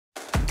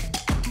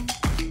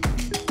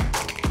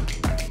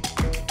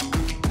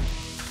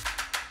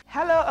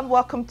Hello and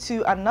welcome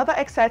to another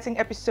exciting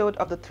episode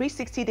of the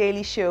 360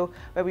 Daily Show,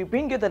 where we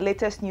bring you the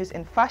latest news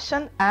in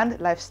fashion and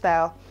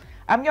lifestyle.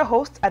 I'm your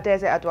host,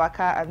 Adeze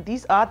Adwaka, and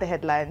these are the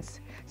headlines.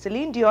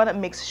 Celine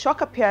Dion makes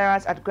shock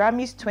appearance at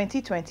Grammys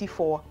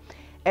 2024.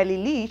 Ellie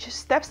Leach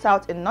steps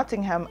out in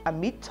Nottingham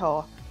amid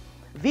tour.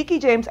 Vicky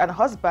James and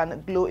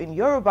husband glow in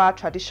Yoruba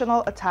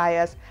traditional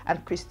attires,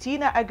 and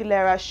Christina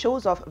Aguilera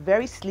shows off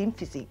very slim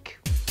physique.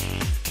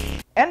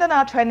 And on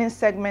our trending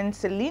segment,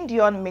 Celine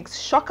Dion makes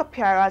shock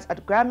appearance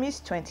at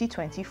Grammys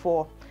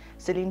 2024.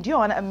 Celine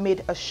Dion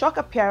made a shock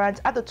appearance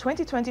at the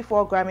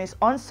 2024 Grammys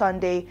on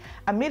Sunday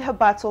amid her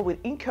battle with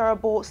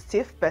incurable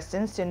stiff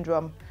person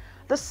syndrome.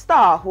 The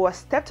star, who has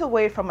stepped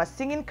away from her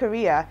singing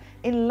career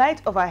in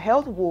light of her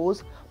health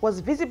woes, was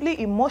visibly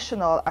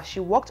emotional as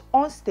she walked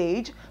on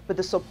stage with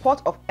the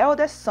support of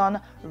eldest son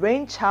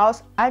Ray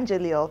Charles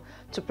Angelil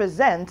to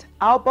present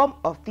Album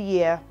of the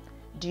Year.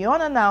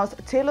 Dion announced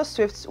Taylor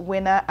Swift's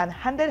winner and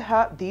handed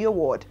her the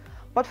award,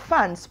 but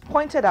fans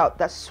pointed out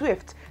that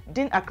Swift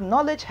didn't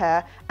acknowledge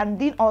her and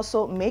didn't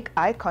also make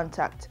eye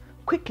contact,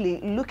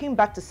 quickly looking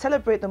back to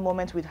celebrate the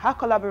moment with her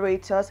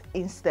collaborators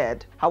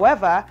instead.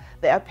 However,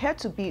 there appeared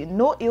to be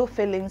no ill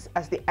feelings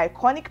as the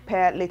iconic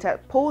pair later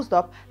posed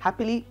up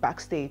happily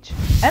backstage.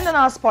 And on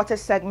our spotted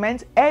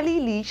segment,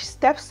 Ellie Leach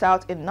steps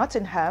out in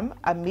Nottingham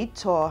amid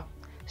tour.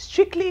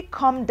 Strictly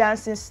Come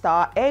Dancing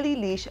star Ellie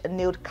Leach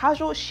nailed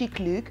casual chic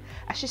look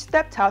as she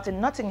stepped out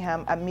in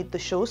Nottingham amid the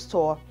show's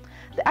tour.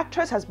 The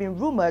actress has been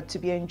rumored to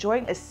be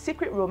enjoying a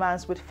secret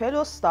romance with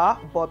fellow star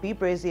Bobby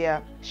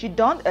Brazier. She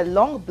donned a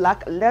long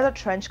black leather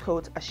trench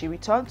coat as she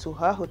returned to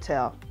her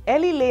hotel.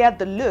 Ellie layered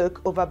the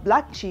look over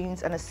black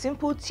jeans and a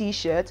simple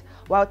t-shirt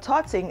while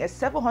toting a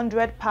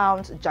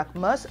 700-pound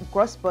Jacquemus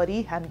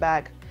crossbody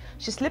handbag.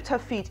 She slipped her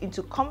feet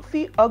into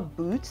comfy Ugg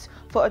boots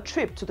for a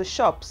trip to the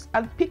shops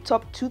and picked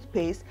up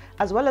toothpaste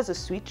as well as a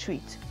sweet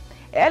treat.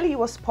 Ellie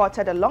was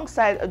spotted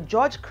alongside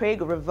George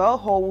Craig Revel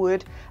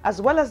Horwood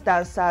as well as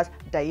dancers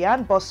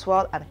Diane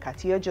Boswell and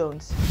Katia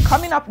Jones.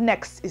 Coming up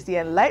next is the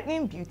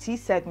enlightening beauty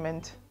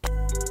segment.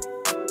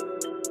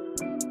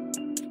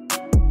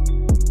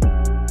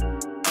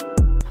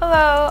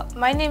 Hello,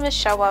 my name is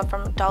Shawa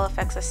from Doll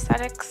Effects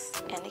Aesthetics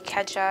in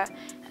Ikeja,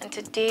 and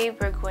today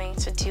we're going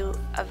to do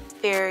a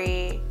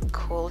very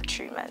cool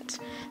treatment.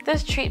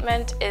 This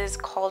treatment is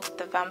called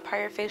the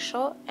Vampire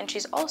Facial, and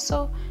she's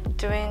also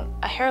doing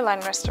a hairline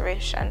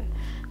restoration,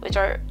 which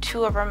are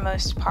two of our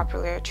most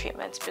popular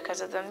treatments because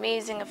of the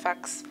amazing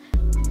effects.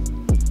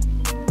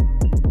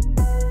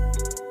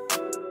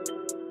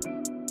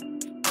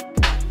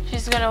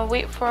 She's gonna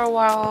wait for a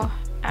while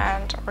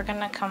and we're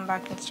gonna come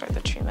back and start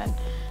the treatment.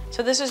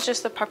 So this is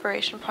just the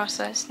preparation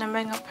process,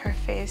 numbing up her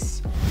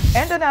face.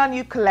 And on our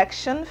new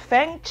collection,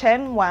 Feng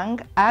Chen Wang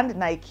and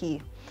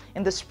Nike.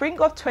 In the spring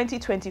of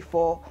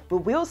 2024, we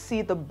will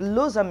see the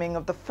blossoming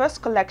of the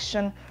first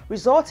collection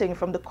resulting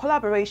from the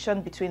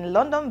collaboration between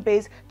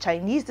London-based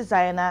Chinese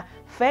designer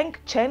Feng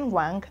Chen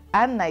Wang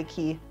and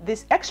Nike.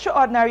 This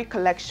extraordinary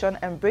collection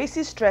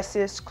embraces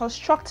dresses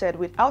constructed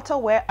with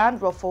outerwear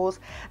and ruffles,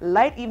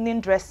 light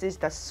evening dresses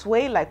that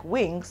sway like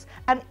wings,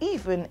 and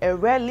even a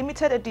rare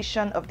limited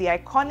edition of the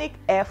iconic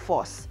Air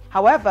Force.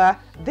 However,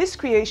 these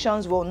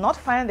creations will not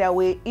find their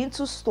way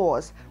into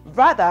stores.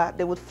 Rather,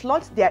 they would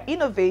flaunt their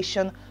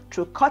innovation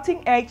through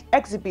cutting-edge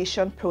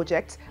exhibition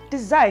projects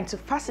designed to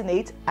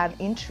fascinate and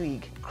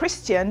intrigue.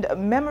 Christened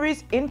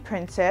Memories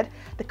Imprinted,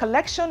 the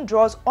collection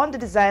draws on the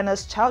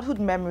designer's childhood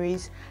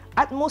memories,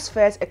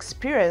 atmospheres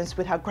experienced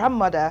with her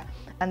grandmother,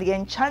 and the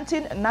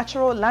enchanting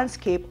natural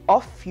landscape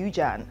of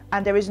Fujian.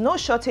 And there is no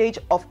shortage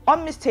of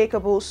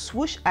unmistakable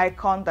swoosh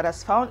icon that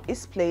has found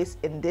its place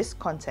in this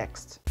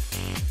context.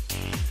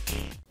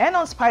 And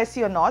on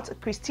Spicy or Not,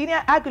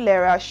 Christina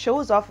Aguilera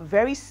shows off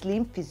very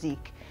slim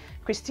physique.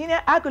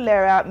 Christina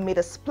Aguilera made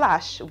a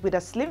splash with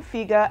a slim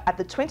figure at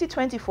the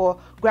 2024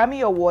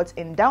 Grammy Awards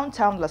in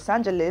downtown Los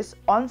Angeles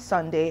on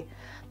Sunday.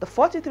 The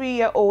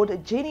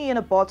 43-year-old Genie in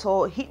a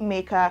Bottle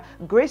hitmaker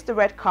graced the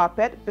red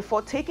carpet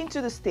before taking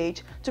to the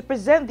stage to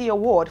present the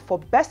award for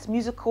Best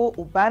Musical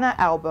Urbana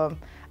Album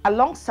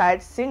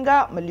alongside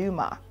singer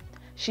Maluma.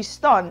 She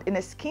stunned in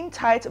a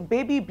skin-tight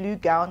baby blue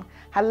gown,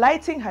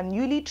 highlighting her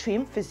newly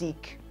trimmed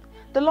physique.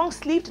 The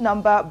long-sleeved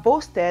number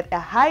boasted a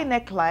high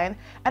neckline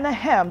and a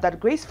hem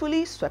that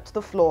gracefully swept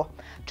the floor,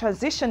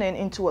 transitioning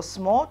into a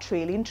small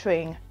trailing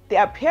train.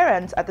 The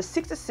appearance at the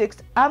 66th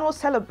annual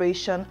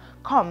celebration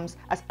comes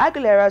as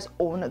Aguilera's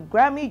own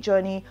Grammy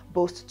journey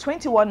boasts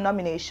 21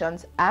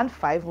 nominations and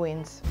 5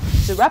 wins.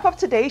 To wrap up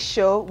today's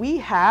show, we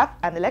have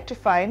an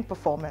electrifying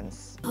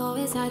performance.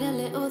 Always had a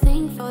little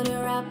thing for the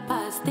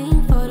rappers,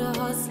 thing for the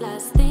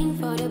hustlers, thing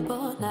for the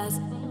ballers.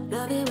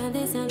 Love it when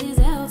they send these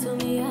L to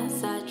me,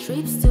 yes.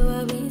 Trips to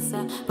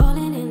Ibiza,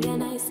 balling in their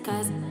nice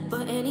cars.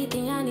 But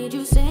anything I need,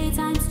 you say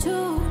times 2.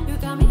 You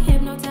got me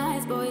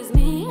hypnotized, boy, it's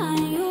me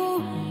and you.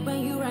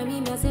 When you write me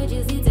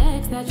messages, the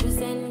text that you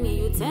send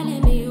me, you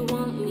telling me